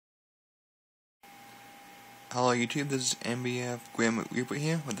Hello YouTube, this is MBF Graham Reaper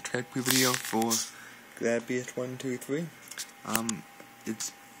here with the trade video for GradBS 123.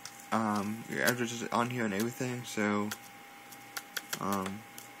 It's your address is on here and everything, so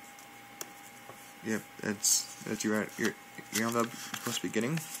yep, that's your envelope you're supposed to be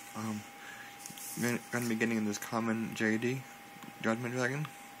getting. You're gonna be getting this common JD Judgment Dragon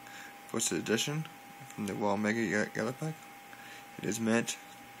first edition from the Raw Mega Yellow Pack. It is mint,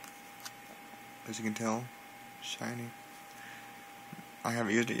 as you can tell. Shiny. I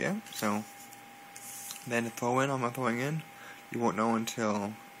haven't used it yet, so then to throw in, I'm not throwing in. You won't know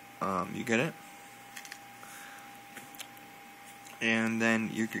until you get it, and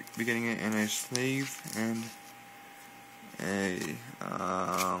then you'll be getting it in a sleeve and a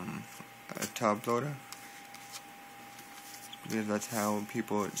top loader, because that's how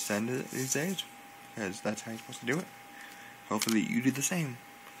people send it these days. Because that's how you're supposed to do it. Hopefully, you do the same.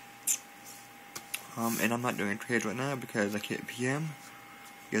 And I'm not doing trades right now because I can't PM.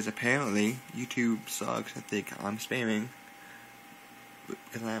 Because apparently YouTube sucks. I think I'm spamming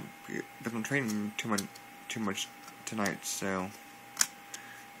because I'm trading too much tonight. So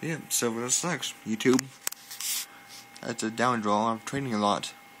yeah, so this sucks. YouTube. That's a down draw. I'm trading a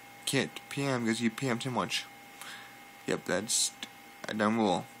lot. Can't PM because you PM too much. Yep, that's a dumb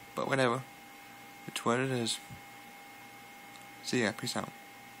rule. But whatever. It's what it is. See ya. Peace out.